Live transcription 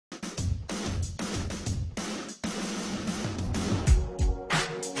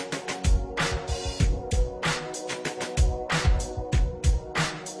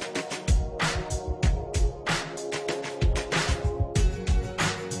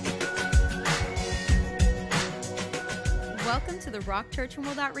Welcome to the Rock Church and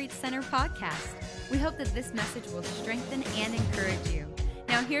World Outreach Center podcast. We hope that this message will strengthen and encourage you.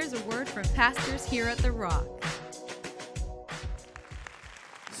 Now here's a word from pastors here at The Rock.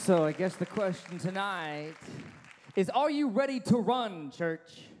 So I guess the question tonight is, are you ready to run,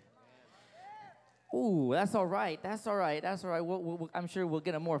 church? Ooh, that's all right. That's all right. That's all right. I'm sure we'll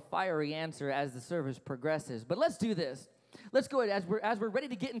get a more fiery answer as the service progresses. But let's do this. Let's go ahead, as we're ready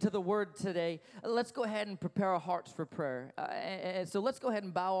to get into the Word today, let's go ahead and prepare our hearts for prayer. And so let's go ahead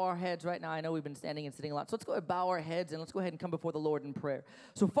and bow our heads right now. I know we've been standing and sitting a lot, so let's go ahead and bow our heads, and let's go ahead and come before the Lord in prayer.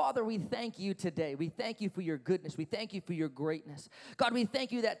 So, Father, we thank you today. We thank you for your goodness. We thank you for your greatness. God, we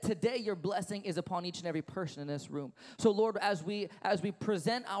thank you that today your blessing is upon each and every person in this room. So, Lord, as we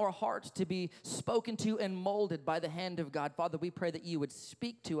present our hearts to be spoken to and molded by the hand of God, Father, we pray that you would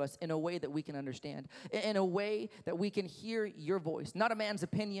speak to us in a way that we can understand, in a way that we can hear your voice, not a man's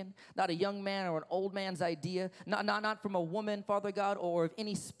opinion, not a young man or an old man's idea, not from a woman, Father God, or of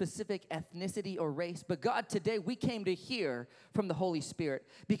any specific ethnicity or race. But God, today we came to hear from the Holy Spirit,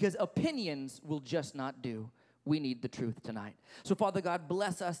 because opinions will just not do. We need the truth tonight. So, Father God,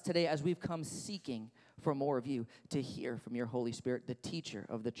 bless us today as we've come seeking for more of you, to hear from your Holy Spirit, the teacher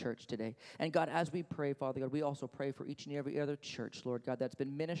of the church today. And God, as we pray, Father God, we also pray for each and every other church, Lord God, that's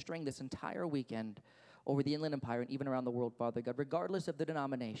been ministering this entire weekend over the Inland Empire and even around the world, Father God, regardless of the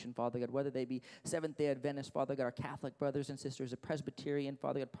denomination, Father God, whether they be Seventh-day Adventist, Father God, our Catholic brothers and sisters, a Presbyterian,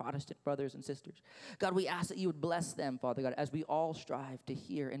 Father God, Protestant brothers and sisters. God, we ask that you would bless them, Father God, as we all strive to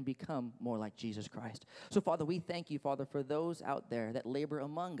hear and become more like Jesus Christ. So, Father, we thank you, Father, for those out there that labor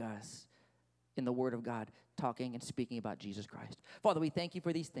among us in the Word of God, talking and speaking about Jesus Christ. Father, we thank you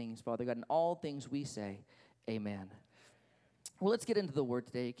for these things, Father God, and all things we say, amen. Well, let's get into the Word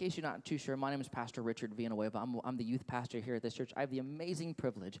today. In case you're not too sure, my name is Pastor Richard Villanueva. I'm the youth pastor here at this church. I have the amazing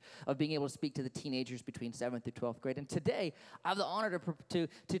privilege of being able to speak to the teenagers between 7th through 12th grade. And today, I have the honor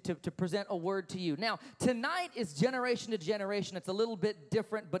to present a word to you. Now, tonight is generation to generation. It's a little bit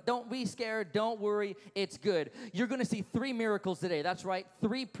different, but don't be scared. Don't worry. It's good. You're going to see 3 miracles today. That's right,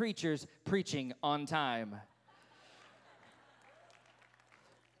 3 preachers preaching on time.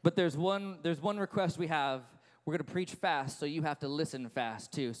 But there's one request we have. We're going to preach fast, so you have to listen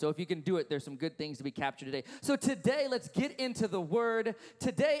fast, too. So if you can do it, there's some good things to be captured today. So today, let's get into the Word.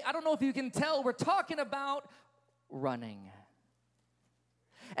 Today, I don't know if you can tell, we're talking about running.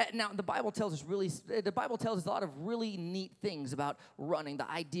 Now, the Bible tells us a lot of really neat things about running,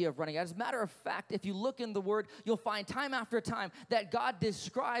 the idea of running. As a matter of fact, if you look in the Word, you'll find time after time that God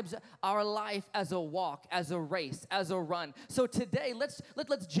describes our life as a walk, as a race, as a run. So today, let's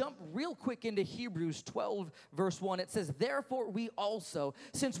jump real quick into Hebrews 12, verse 1. It says, "Therefore we also,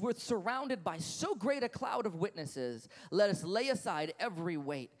 since we're surrounded by so great a cloud of witnesses, let us lay aside every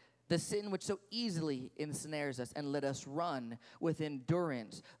weight, the sin which so easily ensnares us, and let us run with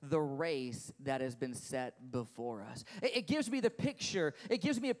endurance the race that has been set before us." It gives me the picture. It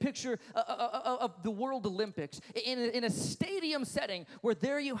gives me a picture of the World Olympics in a stadium setting where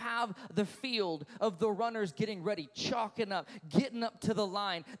there you have the field of the runners getting ready, chalking up, getting up to the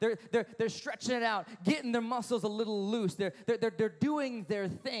line. They're stretching it out, getting their muscles a little loose. They're doing their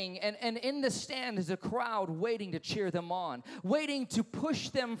thing, and in the stand is a crowd waiting to cheer them on, waiting to push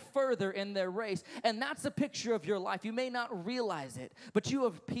them further in their race. And that's a picture of your life. You may not realize it, but you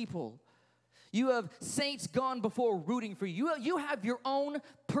have people. You have saints gone before rooting for you. You have your own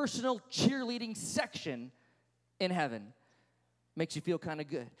personal cheerleading section in heaven. Makes you feel kind of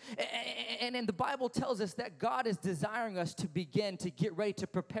good. And the Bible tells us that God is desiring us to begin to get ready to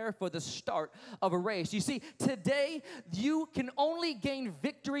prepare for the start of a race. You see, today you can only gain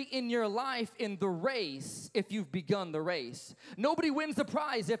victory in your life in the race if you've begun the race. Nobody wins the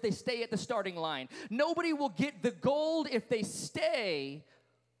prize if they stay at the starting line. Nobody will get the gold if they stay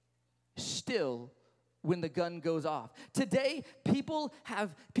still when the gun goes off. Today, people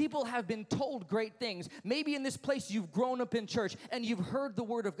have been told great things. Maybe in this place you've grown up in church and you've heard the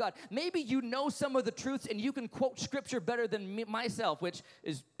Word of God. Maybe you know some of the truths and you can quote Scripture better than myself, which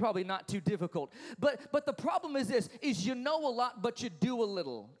is probably not too difficult. But the problem is this, is you know a lot, but you do a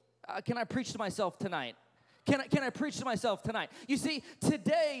little. Can I preach to myself tonight? Can I preach to myself tonight? You see,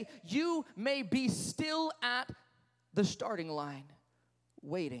 today you may be still at the starting line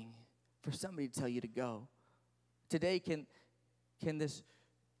waiting for somebody to tell you to go. Today, can this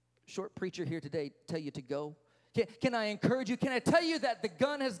short preacher here today tell you to go? Can I encourage you? Can I tell you that the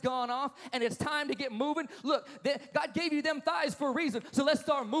gun has gone off and it's time to get moving? Look, God gave you them thighs for a reason, so let's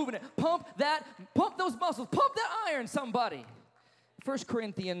start moving it. Pump those muscles, pump that iron, somebody. 1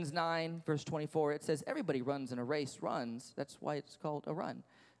 Corinthians 9, verse 24, it says, everybody runs in a race, runs. That's why it's called a run.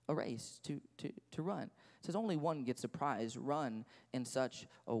 a race to run. It says only one gets a prize. Run in such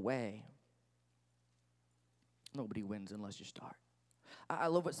a way. Nobody wins unless you start. I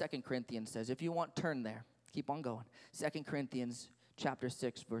love what 2 Corinthians says. If you want, turn there. Keep on going. 2 Corinthians chapter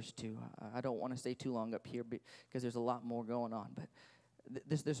 6, verse 2. I don't want to stay too long up here because there's a lot more going on. But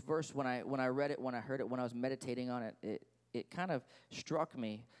this verse, when I read it, when I heard it, when I was meditating on it, it kind of struck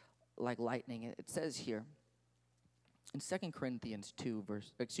me like lightning. It says here in 2 Corinthians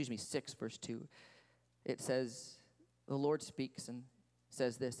 6, verse 2, it says, the Lord speaks and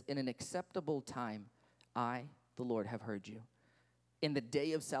says this, in an acceptable time, I, the Lord, have heard you. In the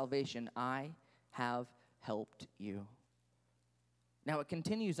day of salvation, I have helped you. Now it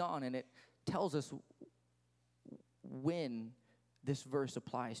continues on and it tells us when this verse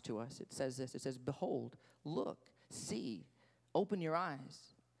applies to us. It says this, it says, behold, look, see, open your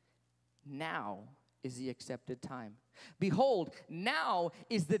eyes. Now is the accepted time. Behold, now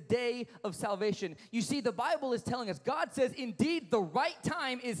is the day of salvation. You see, the Bible is telling us, God says, indeed, the right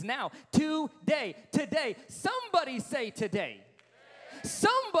time is now. Today. Somebody say today.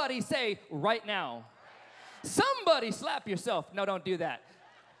 Somebody say right now. Somebody slap yourself. No, don't do that.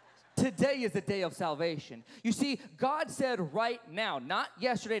 Today is the day of salvation. You see, God said right now, not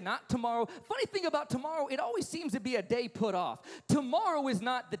yesterday, not tomorrow. Funny thing about tomorrow, it always seems to be a day put off. Tomorrow is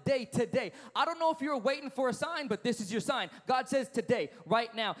not the day, today. I don't know if you're waiting for a sign, but this is your sign. God says today,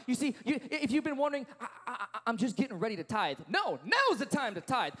 right now. You see, if you've been wondering, I'm just getting ready to tithe. No, now is the time to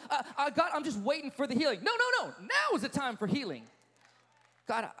tithe. God, I'm just waiting for the healing. No. Now is the time for healing.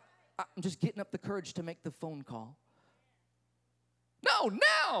 God, I'm just getting up the courage to make the phone call. No,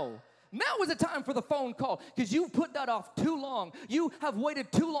 now. Now is the time for the phone call because you've put that off too long. You have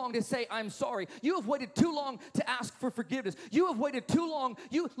waited too long to say, I'm sorry. You have waited too long to ask for forgiveness. You have waited too long.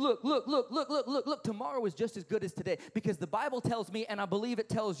 Look. Tomorrow is just as good as today because the Bible tells me, and I believe it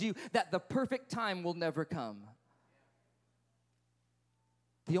tells you, that the perfect time will never come.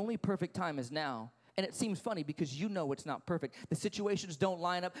 The only perfect time is now. And it seems funny because you know it's not perfect. The situations don't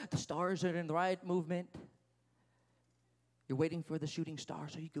line up. The stars are in the right movement. You're waiting for the shooting star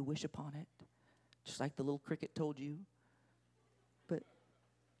so you can wish upon it. Just like the little cricket told you. But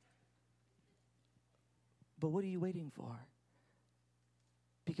what are you waiting for?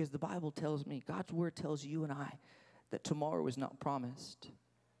 Because the Bible tells me, God's word tells you and I that tomorrow is not promised.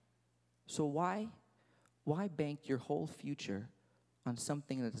 So why bank your whole future on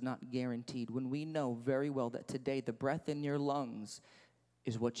something that's not guaranteed when we know very well that today the breath in your lungs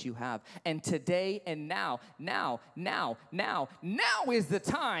is what you have. And today and now is the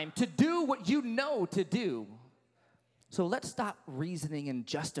time to do what you know to do. So let's stop reasoning and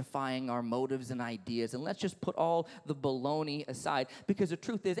justifying our motives and ideas, and let's just put all the baloney aside, because the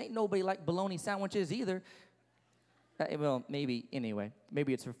truth is, ain't nobody like bologna sandwiches either. Well, maybe anyway.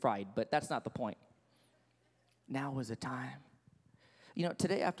 Maybe it's fried, but that's not the point. Now is the time. You know,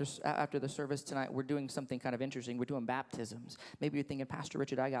 today after the service tonight, we're doing something kind of interesting. We're doing baptisms. Maybe you're thinking, Pastor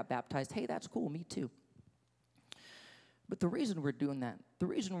Richard, I got baptized. Hey, that's cool. Me too. But the reason we're doing that, the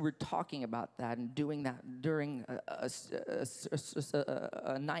reason we're talking about that and doing that during a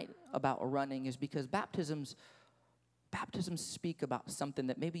night about running is because baptisms speak about something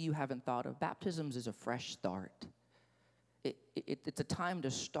that maybe you haven't thought of. Baptisms is a fresh start. It's a time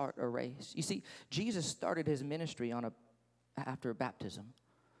to start a race. You see, Jesus started his ministry after baptism.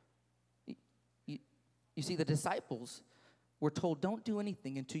 You see, the disciples were told, don't do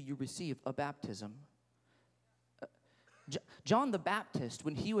anything until you receive a baptism. John the Baptist,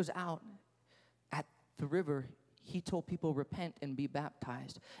 when he was out at the river, he told people, repent and be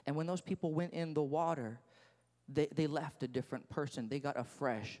baptized. And when those people went in the water, they left a different person. They got a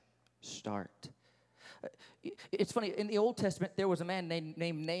fresh start. It's funny, in the Old Testament, there was a man named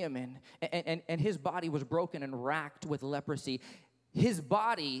Naaman, and his body was broken and racked with leprosy. His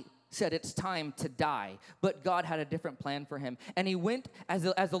body said it's time to die, but God had a different plan for him. And he went, as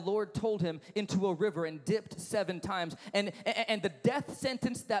the Lord told him, into a river and dipped 7 times. And the death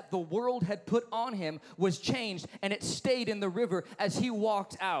sentence that the world had put on him was changed, and it stayed in the river as he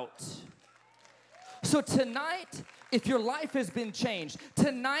walked out. So tonight, if your life has been changed,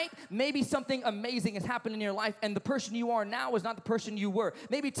 tonight maybe something amazing has happened in your life and the person you are now is not the person you were.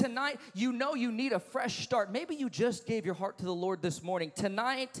 Maybe tonight you know you need a fresh start. Maybe you just gave your heart to the Lord this morning.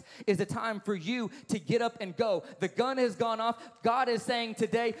 Tonight is the time for you to get up and go. The gun has gone off. God is saying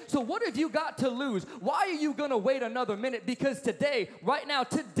today, so what have you got to lose? Why are you going to wait another minute? Because today, right now,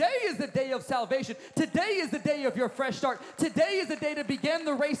 today is the day of salvation. Today is the day of your fresh start. Today is the day to begin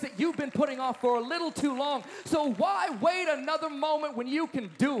the race that you've been putting off for a little too long. So why wait another moment when you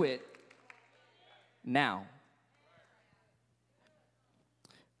can do it now?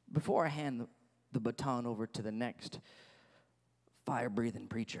 before I hand the baton over to the next fire-breathing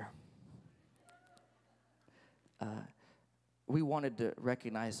preacher, we wanted to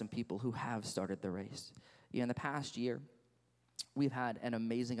recognize some people who have started the race. In the past year, we've had an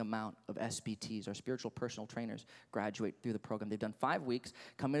amazing amount of SPTs, our spiritual personal trainers, graduate through the program. They've done 5 weeks,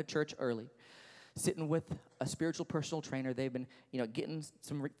 coming to church early, sitting with a spiritual personal trainer. They've been, getting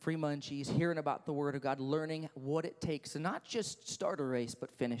some free munchies, hearing about the Word of God, learning what it takes to not just start a race,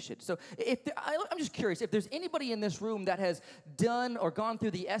 but finish it. So I'm just curious, if there's anybody in this room that has done or gone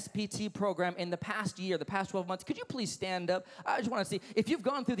through the SPT program in the past year, the past 12 months, could you please stand up? I just want to see, if you've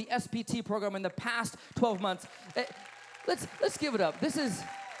gone through the SPT program in the past 12 months, let's give it up. Go ahead,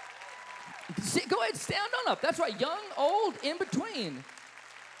 stand on up. That's right, young, old, in between.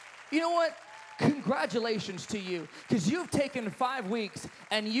 You know what? Congratulations to you, because you've taken 5 weeks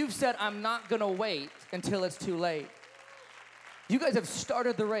and you've said, I'm not going to wait until it's too late. You guys have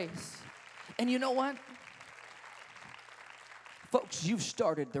started the race. And you know what? Folks, you've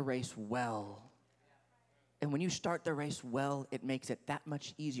started the race well. And when you start the race well, it makes it that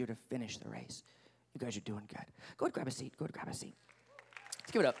much easier to finish the race. You guys are doing good. Go ahead, grab a seat.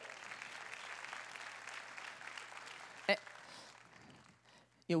 Let's give it up.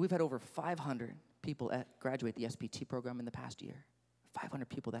 We've had over 500 people graduate the SPT program in the past year. 500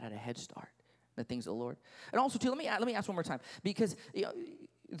 people that had a head start in the things of the Lord. And also, too, let me ask one more time, because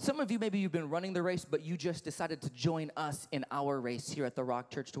some of you, maybe you've been running the race, but you just decided to join us in our race here at the Rock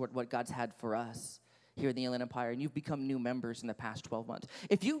Church toward what God's had for us here in the Inland Empire, and you've become new members in the past 12 months.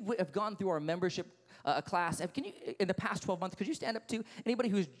 If you have gone through our membership class, in the past 12 months, could you stand up too? Anybody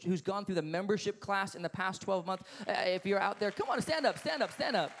who's gone through the membership class in the past 12 months, if you're out there, come on, stand up.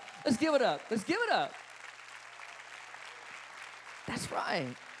 Let's give it up. That's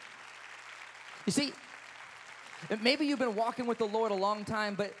right. You see, maybe you've been walking with the Lord a long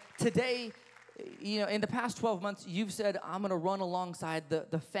time, but today, in the past 12 months, you've said, I'm going to run alongside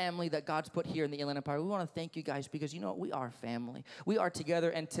the family that God's put here in the Inland Empire. We want to thank you guys, because we are family. We are together,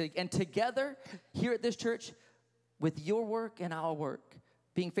 and together here at this church, with your work and our work,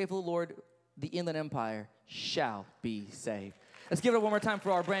 being faithful to the Lord, the Inland Empire shall be saved. Let's give it one more time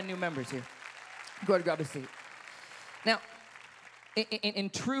for our brand new members here. Go ahead and grab a seat. Now, in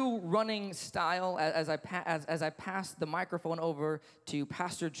true running style, as I pass the microphone over to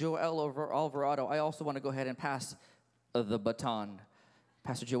Pastor Joel Alvarado, I also want to go ahead and pass the baton.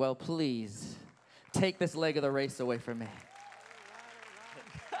 Pastor Joel, please take this leg of the race away from me.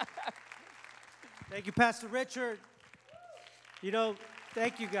 Thank you, Pastor Richard.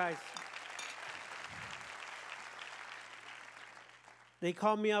 Thank you, guys. They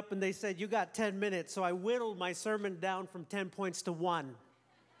called me up and they said, you got 10 minutes. So I whittled my sermon down from 10 points to 1.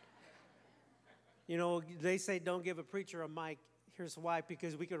 They say don't give a preacher a mic. Here's why,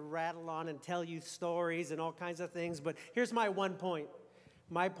 because we could rattle on and tell you stories and all kinds of things. But here's my one point.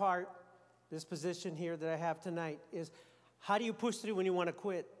 My part, this position here that I have tonight, is how do you push through when you want to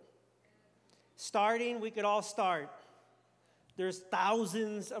quit? Starting, we could all start. There's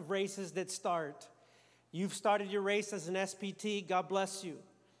thousands of races that start. You've started your race as an SPT. God bless you.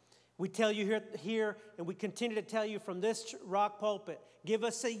 We tell you here, and we continue to tell you from this rock pulpit, give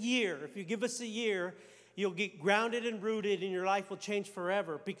us a year. If you give us a year, you'll get grounded and rooted, and your life will change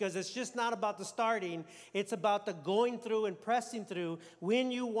forever, because it's just not about the starting. It's about the going through and pressing through when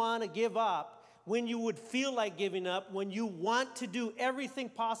you want to give up, when you would feel like giving up, when you want to do everything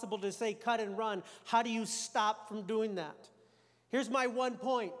possible to say cut and run. How do you stop from doing that? Here's my one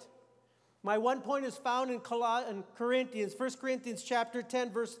point. My one point is found in Corinthians, 1 Corinthians chapter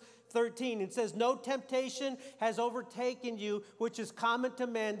 10, verse 13. It says, no temptation has overtaken you, which is common to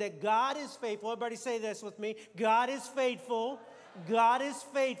men, that God is faithful. Everybody say this with me. God is faithful. God is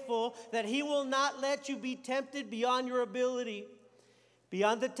faithful, that he will not let you be tempted beyond your ability.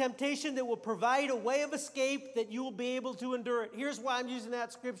 Beyond the temptation that will provide a way of escape that you will be able to endure it. Here's why I'm using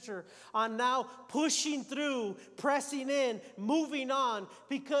that scripture on now pushing through, pressing in, moving on.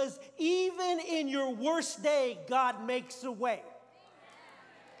 Because even in your worst day, God makes a way.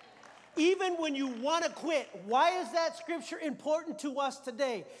 Even when you want to quit. Why is that scripture important to us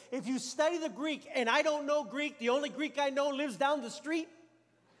today? If you study the Greek, and I don't know Greek, the only Greek I know lives down the street.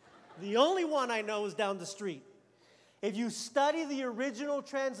 The only one I know is down the street. If you study the original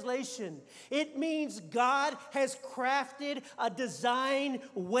translation, it means God has crafted a design,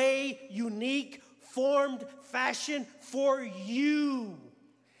 way, unique, formed, fashioned for you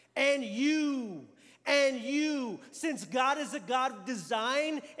and you And you, since God is a God of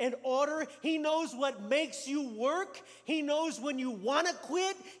design and order, He knows what makes you work. He knows when you want to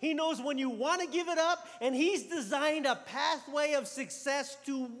quit. He knows when you want to give it up. And He's designed a pathway of success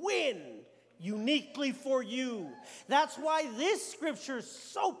to win uniquely for you. That's why this scripture is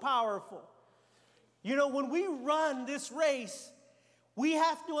so powerful. You know, when we run this race, we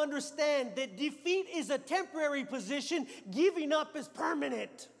have to understand that defeat is a temporary position, giving up is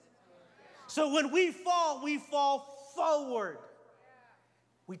permanent. So when we fall forward.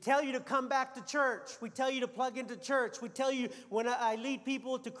 We tell you to come back to church. We tell you to plug into church. We tell you when I lead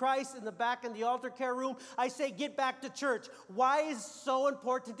people to Christ in the back in the altar care room, I say get back to church. Why is it so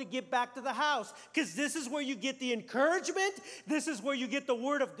important to get back to the house? Because this is where you get the encouragement. This is where you get the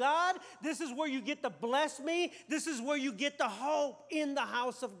word of God. This is where you get the bless me. This is where you get the hope in the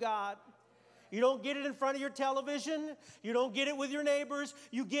house of God. You don't get it in front of your television. You don't get it with your neighbors.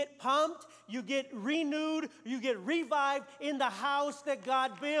 You get pumped. You get renewed. You get revived in the house that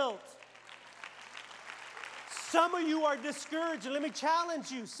God built. Some of you are discouraged. And let me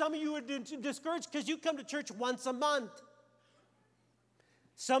challenge you. Some of you are discouraged because you come to church once a month.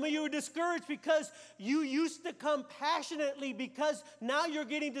 Some of you are discouraged because you used to come passionately, because now you're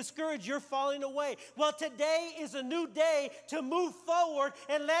getting discouraged, you're falling away. Well, today is a new day to move forward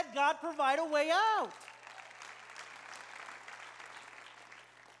and let God provide a way out.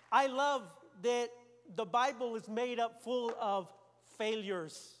 I love that the Bible is made up full of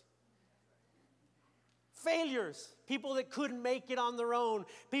failures. Failures. People that couldn't make it on their own.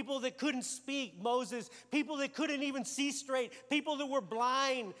 People that couldn't speak, Moses. People that couldn't even see straight. People that were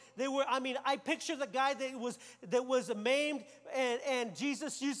blind. I picture the guy that was maimed, and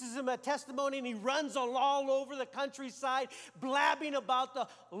Jesus uses him as testimony, and he runs all over the countryside blabbing about the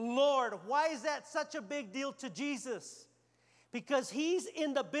Lord. Why is that such a big deal to Jesus? Because He's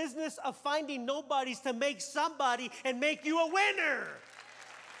in the business of finding nobodies to make somebody and make you a winner.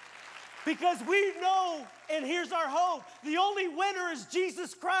 Because we know, and here's our hope, the only winner is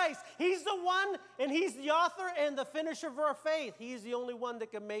Jesus Christ. He's the one, and He's the author and the finisher of our faith. He's the only one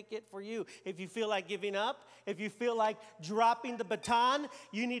that can make it for you. If you feel like giving up, if you feel like dropping the baton,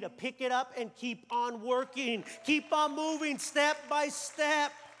 you need to pick it up and keep on working. Keep on moving step by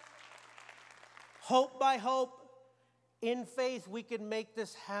step. Hope by hope. In faith, we can make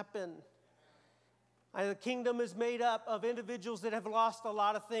this happen. The kingdom is made up of individuals that have lost a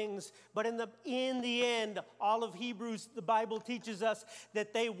lot of things. But in the end, all of Hebrews, the Bible teaches us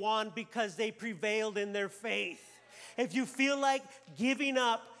that they won because they prevailed in their faith. If you feel like giving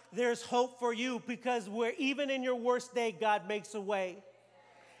up, there's hope for you, because even in your worst day, God makes a way.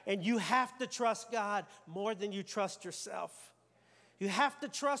 And you have to trust God more than you trust yourself. You have to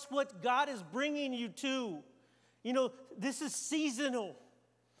trust what God is bringing you to. You know, this is seasonal.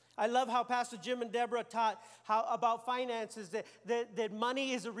 I love how Pastor Jim and Deborah taught about finances, that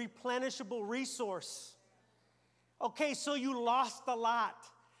money is a replenishable resource. Okay, so you lost a lot,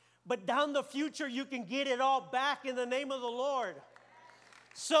 but down the future you can get it all back in the name of the Lord.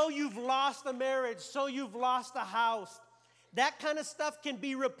 So you've lost a marriage, so you've lost a house. That kind of stuff can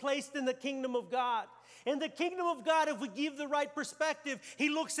be replaced in the kingdom of God. In the kingdom of God, if we give the right perspective, He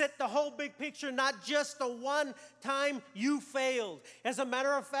looks at the whole big picture, not just the one time you failed. As a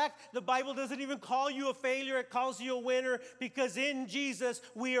matter of fact, the Bible doesn't even call you a failure. It calls you a winner, because in Jesus,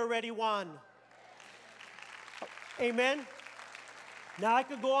 we already won. Amen? Now, I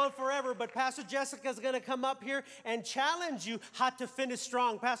could go on forever, but Pastor Jessica is going to come up here and challenge you how to finish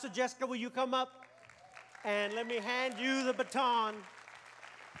strong. Pastor Jessica, will you come up? And let me hand you the baton.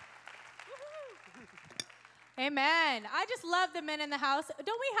 Amen. I just love the men in the house.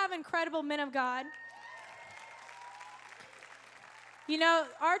 Don't we have incredible men of God? You know,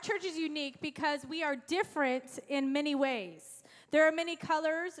 our church is unique because we are different in many ways. There are many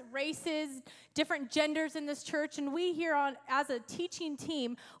colors, races, different genders in this church, and we here as a teaching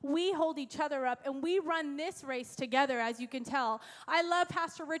team, we hold each other up, and we run this race together, as you can tell. I love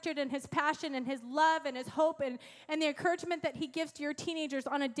Pastor Richard and his passion and his love and his hope and the encouragement that he gives to your teenagers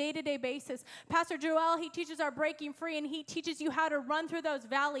on a day-to-day basis. Pastor Joel, he teaches our breaking free, and he teaches you how to run through those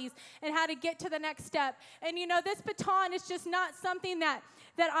valleys and how to get to the next step. And you know, this baton is just not something that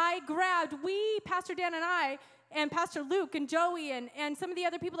I grabbed. We, Pastor Dan and I, and Pastor Luke and Joey and some of the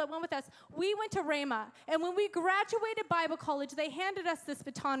other people that went with us, we went to Rhema. And when we graduated Bible college, they handed us this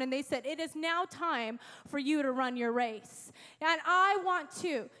baton, and they said, it is now time for you to run your race. And I want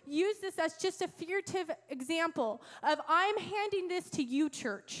to use this as just a figurative example of I'm handing this to you,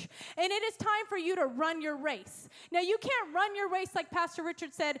 church. And it is time for you to run your race. Now, you can't run your race, like Pastor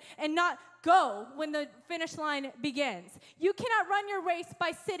Richard said, and not go when the finish line begins. You cannot run your race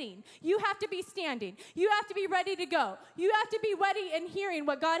by sitting. You have to be standing. You have to be ready to go. You have to be ready and hearing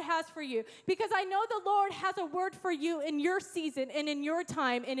what God has for you, because I know the Lord has a word for you in your season and in your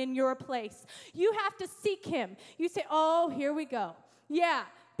time and in your place. You have to seek him. You say, oh, here we go. Yeah.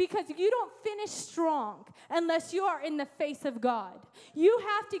 Because you don't finish strong unless you are in the face of God. You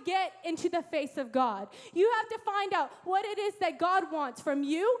have to get into the face of God. You have to find out what it is that God wants from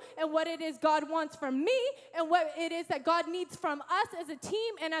you and what it is God wants from me and what it is that God needs from us as a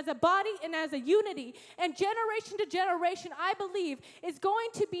team and as a body and as a unity. And generation to generation, I believe, is going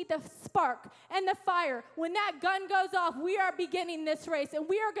to be the spark and the fire. When that gun goes off, we are beginning this race, and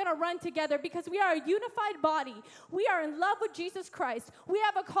we are going to run together because we are a unified body. We are in love with Jesus Christ. We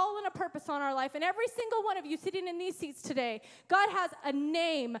have a call and a purpose on our life. And every single one of you sitting in these seats today, God has a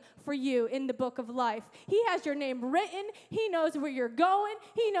name for you in the book of life. He has your name written. He knows where you're going.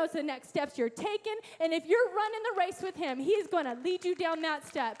 He knows the next steps you're taking. And if you're running the race with him, he's going to lead you down that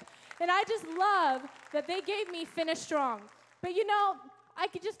step. And I just love that they gave me finish strong. But you know, I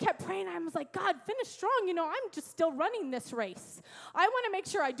just kept praying. I was like, God, finish strong. You know, I'm just still running this race. I want to make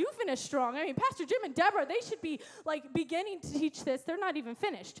sure I do finish strong. I mean, Pastor Jim and Deborah, they should be like beginning to teach this. They're not even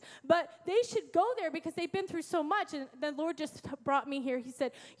finished. But they should go there because they've been through so much. And the Lord just brought me here. He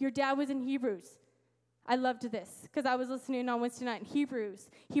said, your dad was in Hebrews. I loved this because I was listening on Wednesday night in Hebrews.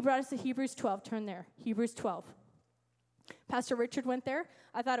 He brought us to Hebrews 12. Turn there. Hebrews 12. Pastor Richard went there.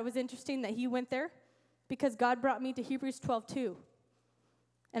 I thought it was interesting that he went there because God brought me to Hebrews 12 too.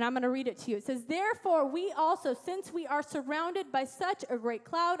 And I'm going to read it to you. It says, therefore, we also, since we are surrounded by such a great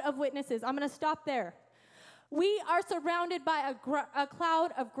cloud of witnesses. I'm going to stop there. We are surrounded by a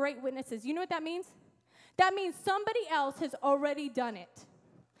cloud of great witnesses. You know what that means? That means somebody else has already done it.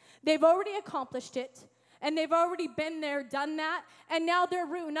 They've already accomplished it. And they've already been there, done that. And now they're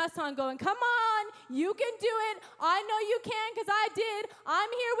rooting us on, going, come on, you can do it. I know you can because I did. I'm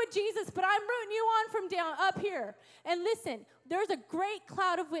here with Jesus, but I'm rooting you on from down up here. And listen, there's a great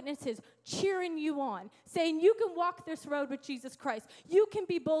cloud of witnesses cheering you on, saying you can walk this road with Jesus Christ. You can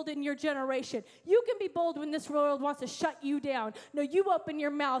be bold in your generation. You can be bold when this world wants to shut you down. No, you open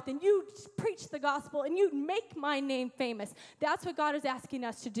your mouth and you preach the gospel and you make my name famous. That's what God is asking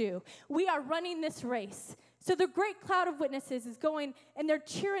us to do. We are running this race. So the great cloud of witnesses is going and they're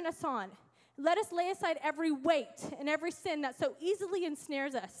cheering us on. Let us lay aside every weight and every sin that so easily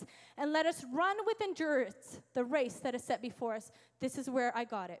ensnares us, and let us run with endurance the race that is set before us. This is where I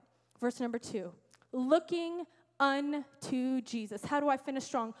got it. Verse number 2, looking unto Jesus. How do I finish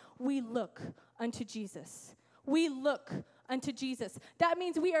strong? We look unto Jesus. We look unto Jesus. That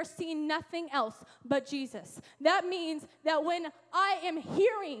means we are seeing nothing else but Jesus. That means that when I am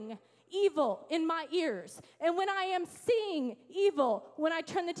hearing evil in my ears, and when I am seeing evil, when I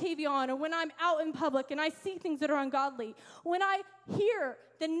turn the TV on, or when I'm out in public and I see things that are ungodly, when I hear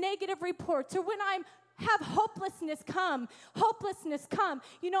the negative reports, or when I'm have hopelessness come.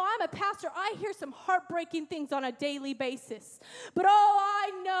 You know, I'm a pastor. I hear some heartbreaking things on a daily basis. But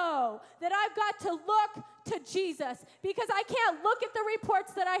I know that I've got to look to Jesus, because I can't look at the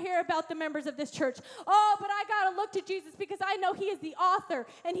reports that I hear about the members of this church. But I got to look to Jesus because I know he is the author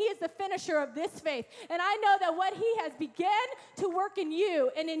and he is the finisher of this faith. And I know that what he has begun to work in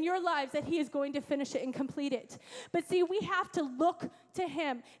you and in your lives, that he is going to finish it and complete it. But see, we have to look to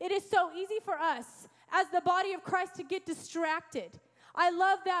him. It is so easy for us as the body of Christ to get distracted. I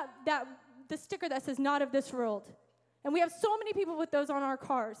love that the sticker that says not of this world. And we have so many people with those on our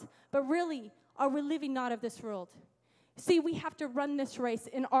cars. But really, are we living not of this world? See, we have to run this race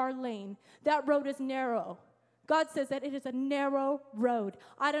in our lane. That road is narrow. God says that it is a narrow road.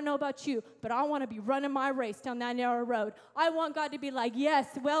 I don't know about you, but I want to be running my race down that narrow road. I want God to be like, yes,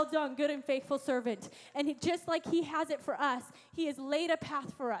 well done, good and faithful servant. And just like he has it for us, he has laid a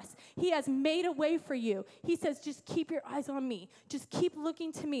path for us. He has made a way for you. He says, just keep your eyes on me. Just keep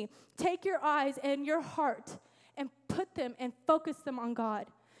looking to me. Take your eyes and your heart and put them and focus them on God.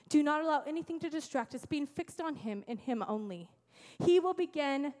 Do not allow anything to distract us, being fixed on him and him only. He will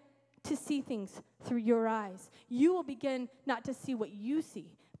begin to see things through your eyes. You will begin not to see what you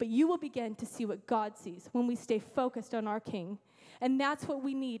see, but you will begin to see what God sees when we stay focused on our King. And that's what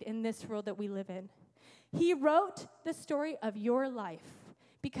we need in this world that we live in. He wrote the story of your life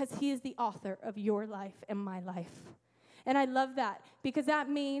because he is the author of your life and my life. And I love that, because that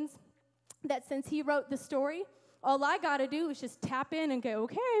means that since he wrote the story, all I got to do is just tap in and go,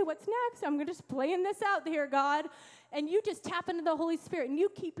 okay, what's next? I'm just playing this out here, God. And you just tap into the Holy Spirit, and you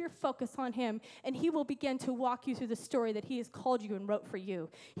keep your focus on him, and he will begin to walk you through the story that he has called you and wrote for you.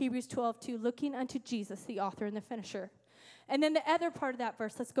 Hebrews 12:2, looking unto Jesus, the author and the finisher. And then the other part of that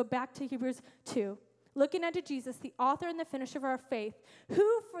verse, let's go back to Hebrews 2. Looking unto Jesus, the author and the finisher of our faith,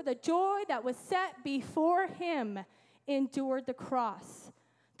 who for the joy that was set before him endured the cross.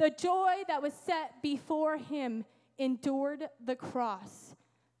 The joy that was set before him endured the cross.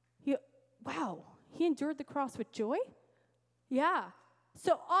 He endured the cross with joy? Yeah.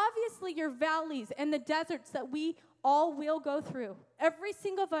 So obviously your valleys and the deserts that we all will go through, every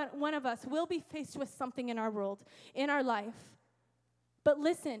single one of us will be faced with something in our world, in our life. But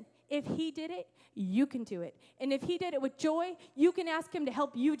listen, if he did it, you can do it. And if he did it with joy, you can ask him to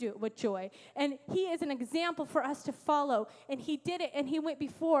help you do it with joy. And he is an example for us to follow. And he did it, and he went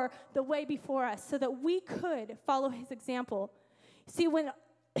before, the way before us, so that we could follow his example. See, when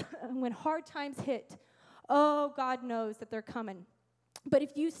hard times hit, oh, God knows that they're coming. But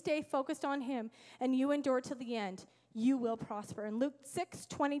if you stay focused on him and you endure to the end, you will prosper. In Luke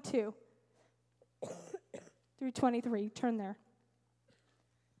 6:22 through 23, turn there.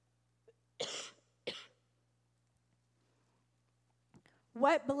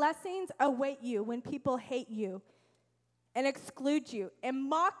 What blessings await you when people hate you and exclude you and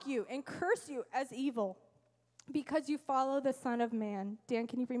mock you and curse you as evil because you follow the Son of Man? Dan,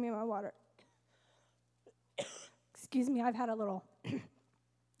 can you bring me my water? Excuse me, I've had a little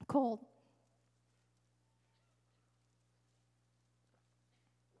cold.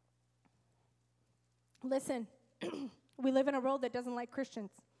 Listen, we live in a world that doesn't like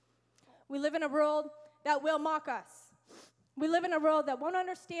Christians. We live in a world that will mock us. We live in a world that won't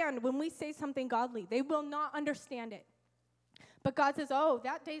understand when we say something godly. They will not understand it. But God says, oh,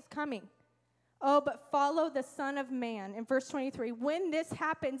 that day's coming. Oh, but follow the Son of Man. In verse 23, when this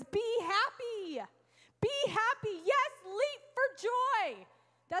happens, be happy. Be happy. Yes, leap for joy.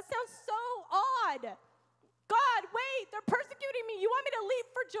 That sounds so odd. God, wait, they're persecuting me. You want me to leap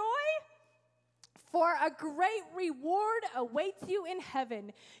for joy? For a great reward awaits you in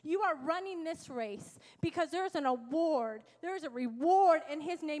heaven. You are running this race because there's an award. There's a reward, and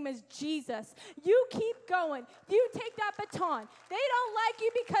his name is Jesus. You keep going. You take that baton. They don't like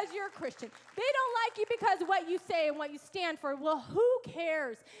you because you're a Christian. They don't like you because of what you say and what you stand for. Well, who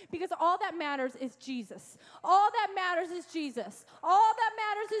cares? Because all that matters is Jesus. All that matters is Jesus. All that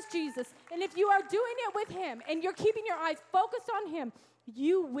matters is Jesus. And if you are doing it with him and you're keeping your eyes focused on him,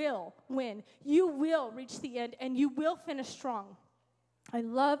 you will win. You will reach the end, and you will finish strong. I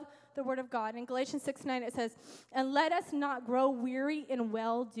love the word of God. In Galatians 6:9, it says, and let us not grow weary in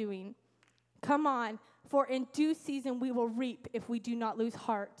well-doing. Come on, for in due season we will reap if we do not lose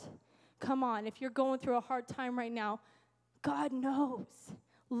heart. Come on, if you're going through a hard time right now, God knows.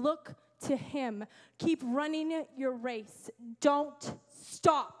 Look to him. Keep running your race. Don't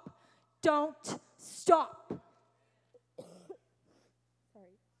stop. Don't stop.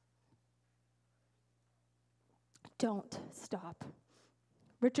 Don't stop.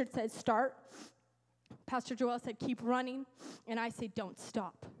 Richard said, start. Pastor Joel said, keep running. And I say, don't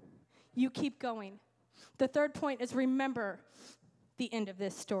stop. You keep going. The third point is remember the end of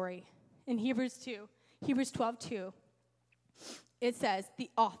this story. In Hebrews 12:2, it says, the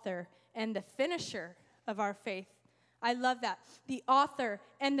author and the finisher of our faith. I love that. The author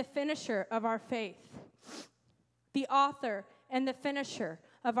and the finisher of our faith. The author and the finisher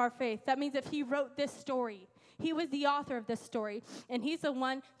of our faith. That means if he wrote this story, he was the author of this story, and he's the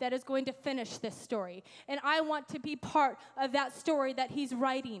one that is going to finish this story. And I want to be part of that story that he's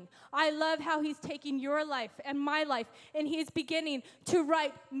writing. I love how he's taking your life and my life, and he's beginning to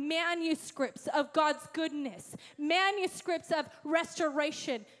write manuscripts of God's goodness, manuscripts of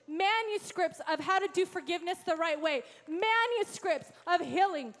restoration, manuscripts of how to do forgiveness the right way, manuscripts of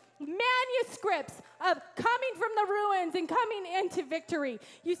healing, manuscripts of coming from the ruins and coming into victory.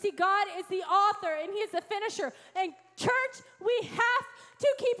 You see, God is the author and he is the finisher. And church, we have to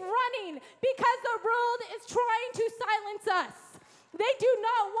keep running because the world is trying to silence us. They do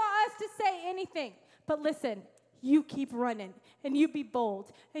not want us to say anything. But listen, you keep running and you be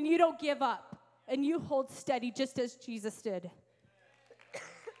bold and you don't give up and you hold steady just as Jesus did.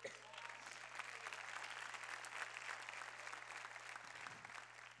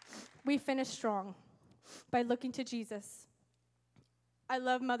 We finish strong by looking to Jesus. I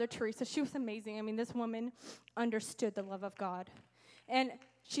love Mother Teresa. She was amazing. I mean, this woman understood the love of God. And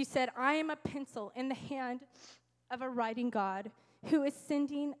she said, I am a pencil in the hand of a writing God who is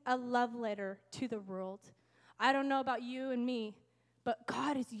sending a love letter to the world. I don't know about you and me, but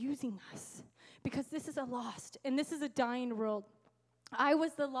God is using us because this is a lost and this is a dying world. I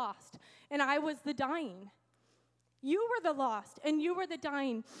was the lost and I was the dying. You were the lost and you were the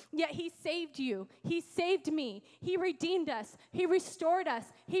dying, yet he saved you. He saved me. He redeemed us. He restored us.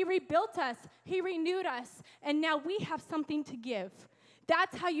 He rebuilt us. He renewed us. And now we have something to give.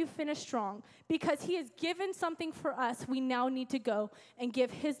 That's how you finish strong. Because he has given something for us, we now need to go and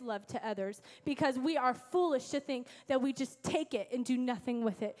give his love to others. Because we are foolish to think that we just take it and do nothing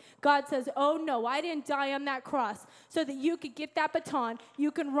with it. God says, oh no, I didn't die on that cross so that you could get that baton,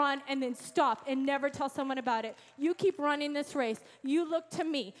 you can run and then stop and never tell someone about it. You keep running this race. You look to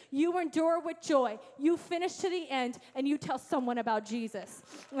me. You endure with joy. You finish to the end and you tell someone about Jesus.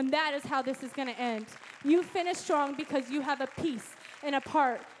 And that is how this is going to end. You finish strong because you have a peace and a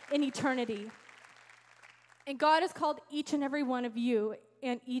part in eternity. And God has called each and every one of you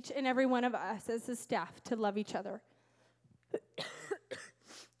and each and every one of us as his staff to love each other.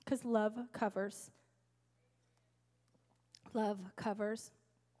 Because love covers. Love covers.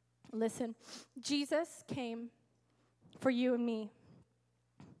 Listen, Jesus came for you and me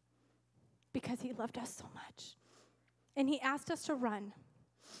because he loved us so much. And he asked us to run.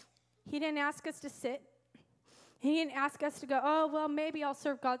 He didn't ask us to sit. He didn't ask us to go, oh, well, maybe I'll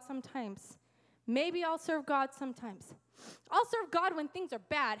serve God sometimes. Maybe I'll serve God sometimes. I'll serve God when things are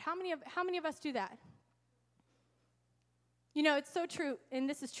bad. How many of us do that? You know, it's so true, and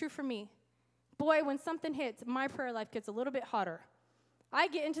this is true for me. Boy, when something hits, my prayer life gets a little bit hotter. I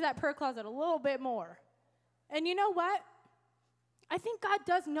get into that prayer closet a little bit more. And you know what? I think God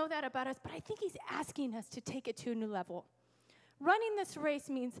does know that about us, but I think he's asking us to take it to a new level. Running this race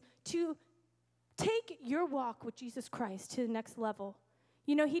means to take your walk with Jesus Christ to the next level.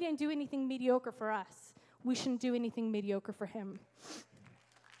 You know, he didn't do anything mediocre for us. We shouldn't do anything mediocre for him.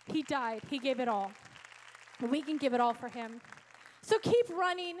 He died. He gave it all. We can give it all for him. So keep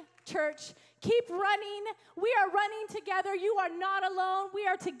running, church. Keep running. We are running together. You are not alone. We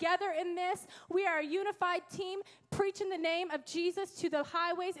are together in this. We are a unified team preaching the name of Jesus to the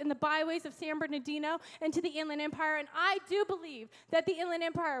highways and the byways of San Bernardino and to the Inland Empire. And I do believe that the Inland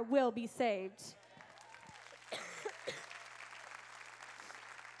Empire will be saved.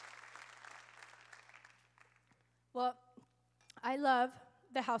 Well, I love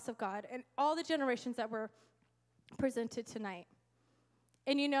the house of God and all the generations that were presented tonight.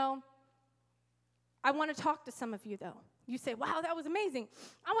 And you know, I want to talk to some of you, though. You say, wow, that was amazing.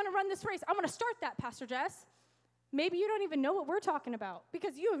 I want to run this race. I want to start that, Pastor Jess. Maybe you don't even know what we're talking about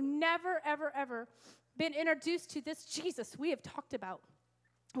because you have never, ever, ever been introduced to this Jesus we have talked about.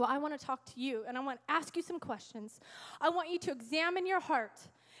 Well, I want to talk to you, and I want to ask you some questions. I want you to examine your heart,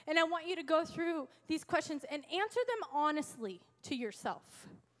 and I want you to go through these questions and answer them honestly to yourself.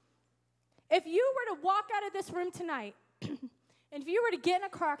 If you were to walk out of this room tonight, and if you were to get in a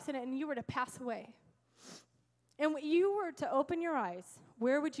car accident and you were to pass away, and you were to open your eyes,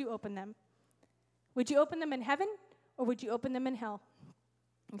 where would you open them? Would you open them in heaven, or would you open them in hell?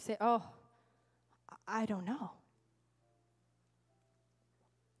 You say, oh, I don't know.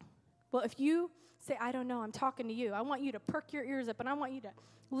 Well, if you say, I don't know, I'm talking to you. I want you to perk your ears up, and I want you to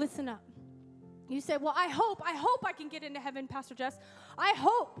listen up. You say, well, I hope I can get into heaven, Pastor Jess. I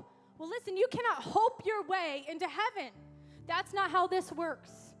hope. Well, listen, you cannot hope your way into heaven. That's not how this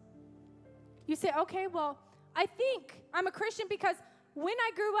works. You say, okay, well, I think I'm a Christian because when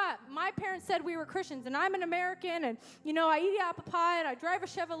I grew up, my parents said we were Christians, and I'm an American, and, you know, I eat apple pie, and I drive a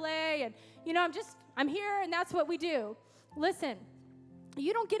Chevrolet, and, you know, I'm here, and that's what we do. Listen,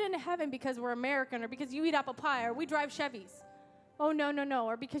 you don't get into heaven because we're American or because you eat apple pie or we drive Chevys. Oh, no,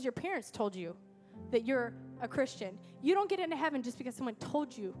 or because your parents told you that you're a Christian. You don't get into heaven just because someone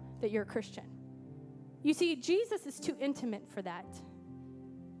told you that you're a Christian. You see, Jesus is too intimate for that.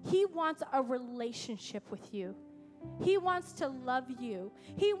 He wants a relationship with you. He wants to love you.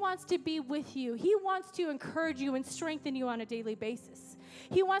 He wants to be with you. He wants to encourage you and strengthen you on a daily basis.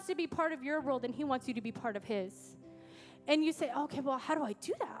 He wants to be part of your world, and he wants you to be part of his. And you say, okay, well, how do I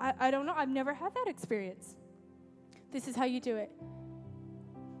do that? I don't know. I've never had that experience. This is how you do it.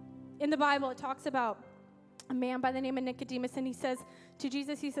 In the Bible, it talks about a man by the name of Nicodemus, and he says to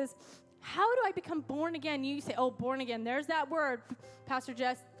Jesus, he says, how do I become born again? You say, oh, born again. There's that word, Pastor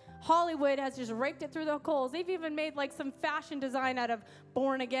Jess. Hollywood has just raked it through the coals. They've even made like some fashion design out of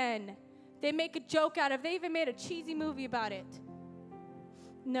born again. They make a joke out of, they even made a cheesy movie about it.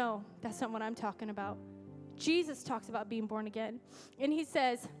 No, that's not what I'm talking about. Jesus talks about being born again. And he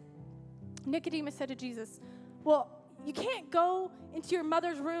says, Nicodemus said to Jesus, well, you can't go into your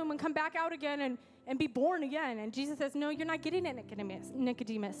mother's room and come back out again and be born again. And Jesus says, no, you're not getting it,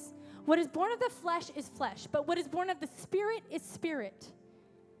 Nicodemus. What is born of the flesh is flesh, but what is born of the spirit is spirit.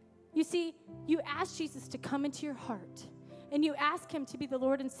 You see, you ask Jesus to come into your heart, and you ask him to be the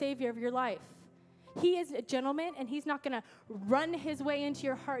Lord and Savior of your life. He is a gentleman, and he's not going to run his way into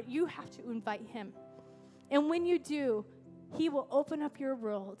your heart. You have to invite him. And when you do, he will open up your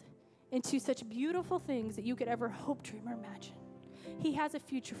world into such beautiful things that you could ever hope, dream, or imagine. He has a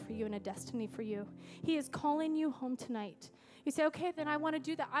future for you and a destiny for you. He is calling you home tonight. You say, okay, then I want to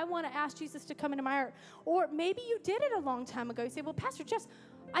do that. I want to ask Jesus to come into my heart. Or maybe you did it a long time ago. You say, well, Pastor Jess,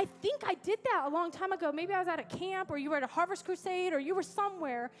 I think I did that a long time ago. Maybe I was at a camp, or you were at a Harvest Crusade, or you were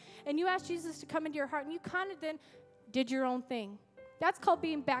somewhere, and you asked Jesus to come into your heart, and you kind of then did your own thing. That's called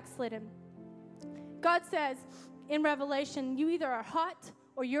being backslidden. God says in Revelation, you either are hot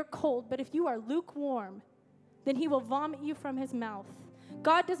or you're cold, but if you are lukewarm, then he will vomit you from his mouth.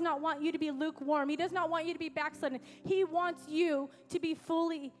 God does not want you to be lukewarm. He does not want you to be backslidden. He wants you to be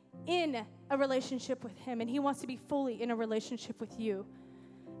fully in a relationship with him, and he wants to be fully in a relationship with you.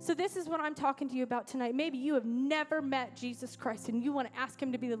 So this is what I'm talking to you about tonight. Maybe you have never met Jesus Christ and you want to ask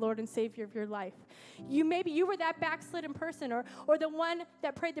him to be the Lord and Savior of your life. Maybe you were that backslidden person or the one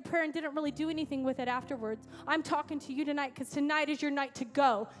that prayed the prayer and didn't really do anything with it afterwards. I'm talking to you tonight because tonight is your night to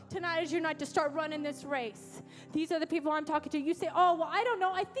go. Tonight is your night to start running this race. These are the people I'm talking to. You say, oh, well, I don't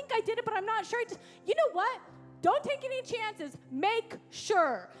know. I think I did it, but I'm not sure. You know what? Don't take any chances. Make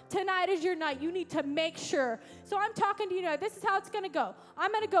sure. Tonight is your night. You need to make sure. So I'm talking to you now. This is how it's going to go.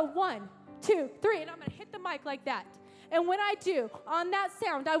 I'm going to go 1, 2, 3, and I'm going to hit the mic like that. And when I do, on that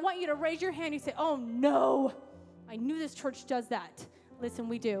sound, I want you to raise your hand. You say, oh, no. I knew this church does that. Listen,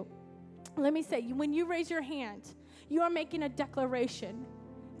 we do. Let me say, when you raise your hand, you are making a declaration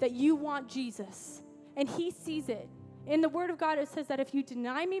that you want Jesus, and he sees it. In the Word of God, it says that if you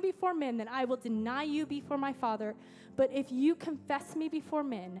deny me before men, then I will deny you before my Father. But if you confess me before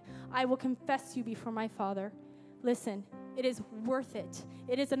men, I will confess you before my Father. Listen, it is worth it.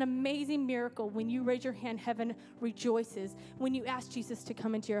 It is an amazing miracle when you raise your hand, heaven rejoices. When you ask Jesus to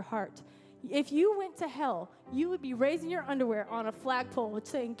come into your heart. If you went to hell, you would be raising your underwear on a flagpole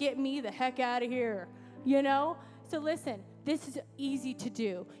saying, get me the heck out of here. You know? So listen. This is easy to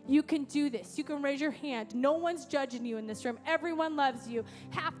do. You can do this. You can raise your hand. No one's judging you in this room. Everyone loves you.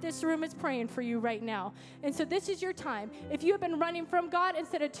 Half this room is praying for you right now. And so this is your time. If you have been running from God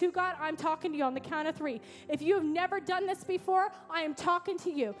instead of to God, I'm talking to you on the count of 3. If you have never done this before, I am talking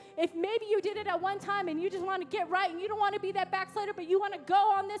to you. If maybe you did it at one time and you just want to get right and you don't want to be that backslider, but you want to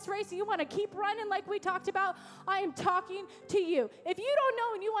go on this race and you want to keep running like we talked about, I am talking to you. If you don't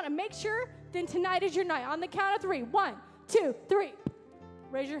know and you want to make sure, then tonight is your night. On the count of 3. 1, 2, 3.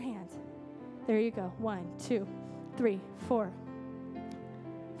 Raise your hands. There you go. 1, 2, 3, 4,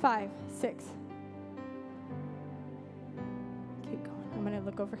 5, 6. Keep going. I'm going to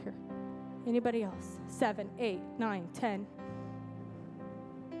look over here. Anybody else? 7, 8, 9, 10.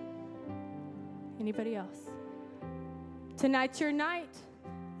 Anybody else? Tonight's your night.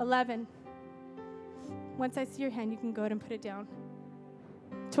 11. Once I see your hand, you can go ahead and put it down.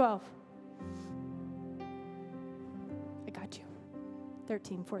 12.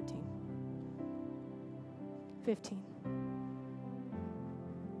 13, 14, 15.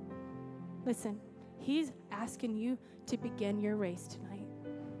 Listen, he's asking you to begin your race tonight.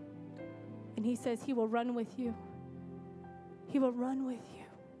 And he says he will run with you. He will run with you.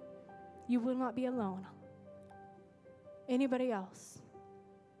 You will not be alone. Anybody else?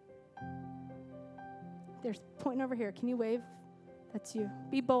 There's pointing over here. Can you wave? That's you.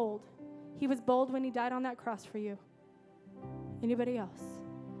 Be bold. He was bold when he died on that cross for you. Anybody else?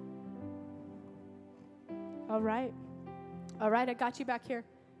 All right. All right, I got you back here.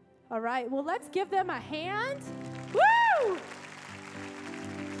 All right, well, let's give them a hand. Woo!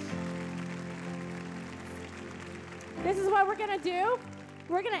 This is what we're going to do.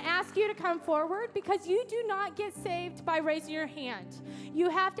 We're going to ask you to come forward because you do not get saved by raising your hand. You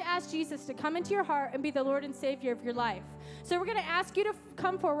have to ask Jesus to come into your heart and be the Lord and Savior of your life. So we're going to ask you to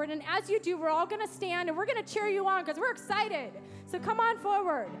come forward, and as you do, we're all going to stand, and we're going to cheer you on because we're excited. So come on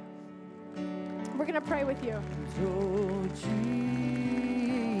forward. We're going to pray with you. Oh,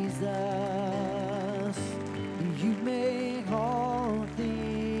 Jesus, you make all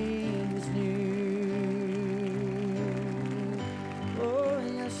things new. Oh,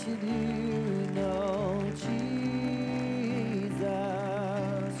 yes, you do, no, Jesus,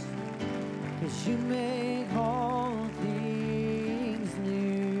 'cause you make all things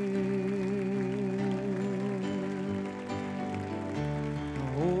new.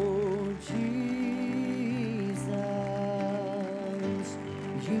 Oh, Jesus,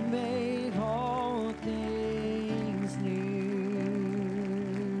 you make all things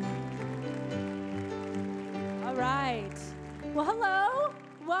new. All right. Well, hello.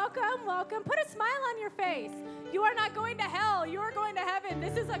 Welcome. welcome, welcome. Put a smile on your face. You are not going to hell. You are going to heaven.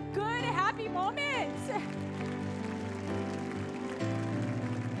 This is a good, happy moment.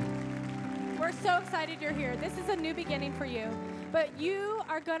 We're so excited you're here. This is a new beginning for you. But you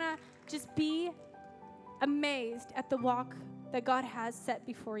are going to just be amazed at the walk that God has set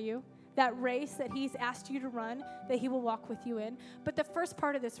before you, that race that he's asked you to run, that he will walk with you in. But the first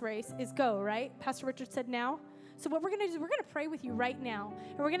part of this race is go, right? Pastor Richard said now. So what we're going to do is we're going to pray with you right now,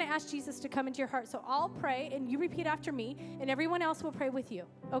 and we're going to ask Jesus to come into your heart. So I'll pray, and you repeat after me, and everyone else will pray with you,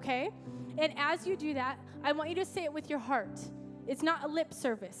 okay? And as you do that, I want you to say it with your heart. It's not a lip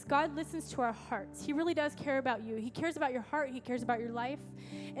service. God listens to our hearts. He really does care about you. He cares about your heart. He cares about your life.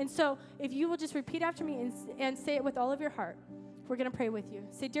 And so if you will just repeat after me and say it with all of your heart, we're going to pray with you.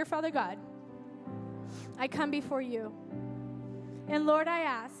 Say, Dear Father God, I come before you. And Lord, I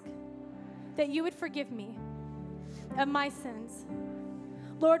ask that you would forgive me of my sins.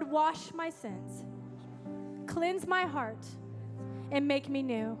 Lord, wash my sins. Cleanse my heart and make me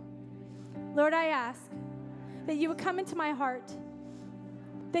new. Lord, I ask that you would come into my heart,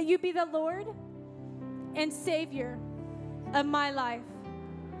 that you be the Lord and Savior of my life,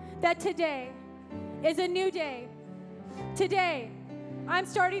 that today is a new day. Today, I'm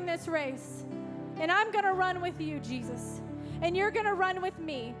starting this race, and I'm going to run with you, Jesus, and you're going to run with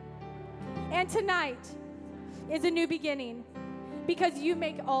me. And tonight is a new beginning because you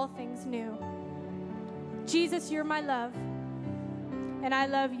make all things new. Jesus, you're my love, and I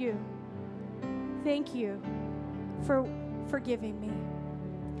love you. Thank you for forgiving me,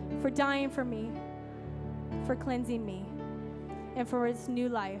 for dying for me, for cleansing me, and for this new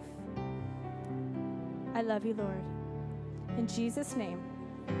life. I love you, Lord. In Jesus' name,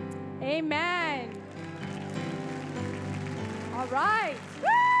 amen. All right.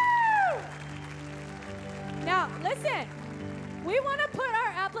 Woo! Now, listen, we want to put our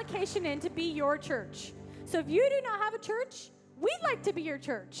application in to be your church. So if you do not have a church, we'd like to be your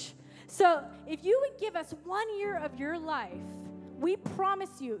church. So if you would give us 1 year of your life, we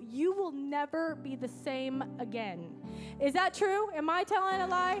promise you, you will never be the same again. Is that true? Am I telling a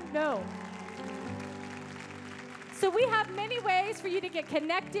lie? No. So we have many ways for you to get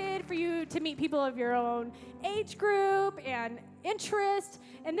connected, for you to meet people of your own age group and interest.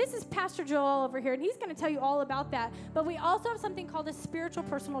 And this is Pastor Joel over here, and he's going to tell you all about that. But we also have something called a spiritual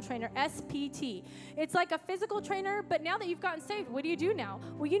personal trainer, SPT. It's like a physical trainer, but now that you've gotten saved, what do you do now?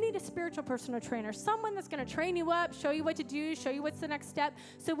 Well, you need a spiritual personal trainer, someone that's going to train you up, show you what to do, show you what's the next step.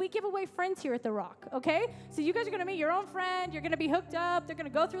 So we give away friends here at The Rock, okay? So you guys are going to meet your own friend. You're going to be hooked up. They're going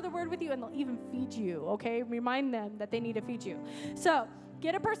to go through the word with you, and they'll even feed you, okay? Remind them that they need to feed you. So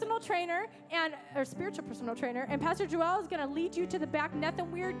get a personal trainer or spiritual personal trainer, and Pastor Joel is going to lead you to the back.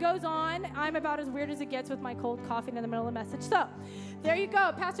 Nothing weird goes on. I'm about as weird as it gets with my cold coughing in the middle of the message. So there you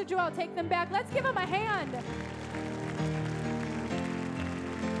go. Pastor Joel, take them back. Let's give him a hand.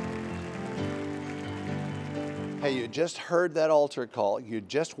 Hey, you just heard that altar call. You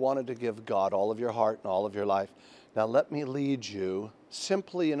just wanted to give God all of your heart and all of your life. Now let me lead you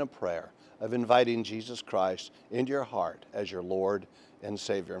simply in a prayer of inviting Jesus Christ into your heart as your Lord and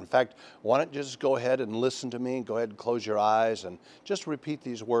Savior. In fact, why don't you just go ahead and listen to me? Go ahead and close your eyes and just repeat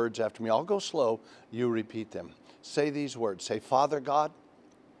these words after me. I'll go slow. You repeat them. Say these words. Say, Father God,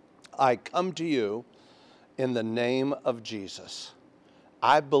 I come to you in the name of Jesus.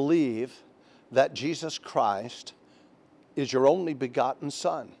 I believe that Jesus Christ is your only begotten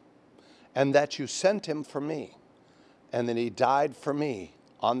Son, and that you sent him for me, and that he died for me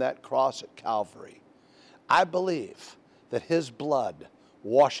on that cross at Calvary. I believe that his blood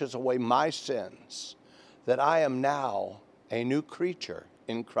washes away my sins, that I am now a new creature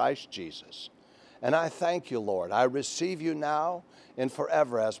in Christ Jesus. And I thank you, Lord. I receive you now and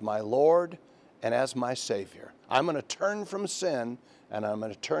forever as my Lord and as my Savior. I'm going to turn from sin, and I'm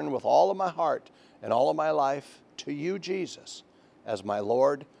going to turn with all of my heart and all of my life to you, Jesus, as my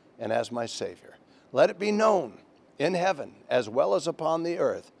Lord and as my Savior. Let it be known in heaven as well as upon the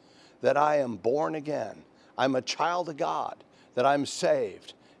earth that I am born again. I'm a child of God, that I'm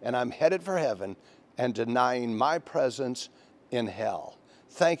saved, and I'm headed for heaven and denying my presence in hell.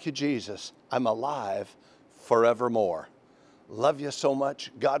 Thank you, Jesus. I'm alive forevermore. Love you so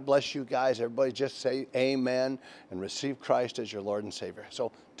much. God bless you guys. Everybody just say amen and receive Christ as your Lord and Savior.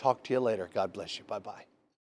 So talk to you later. God bless you. Bye-bye.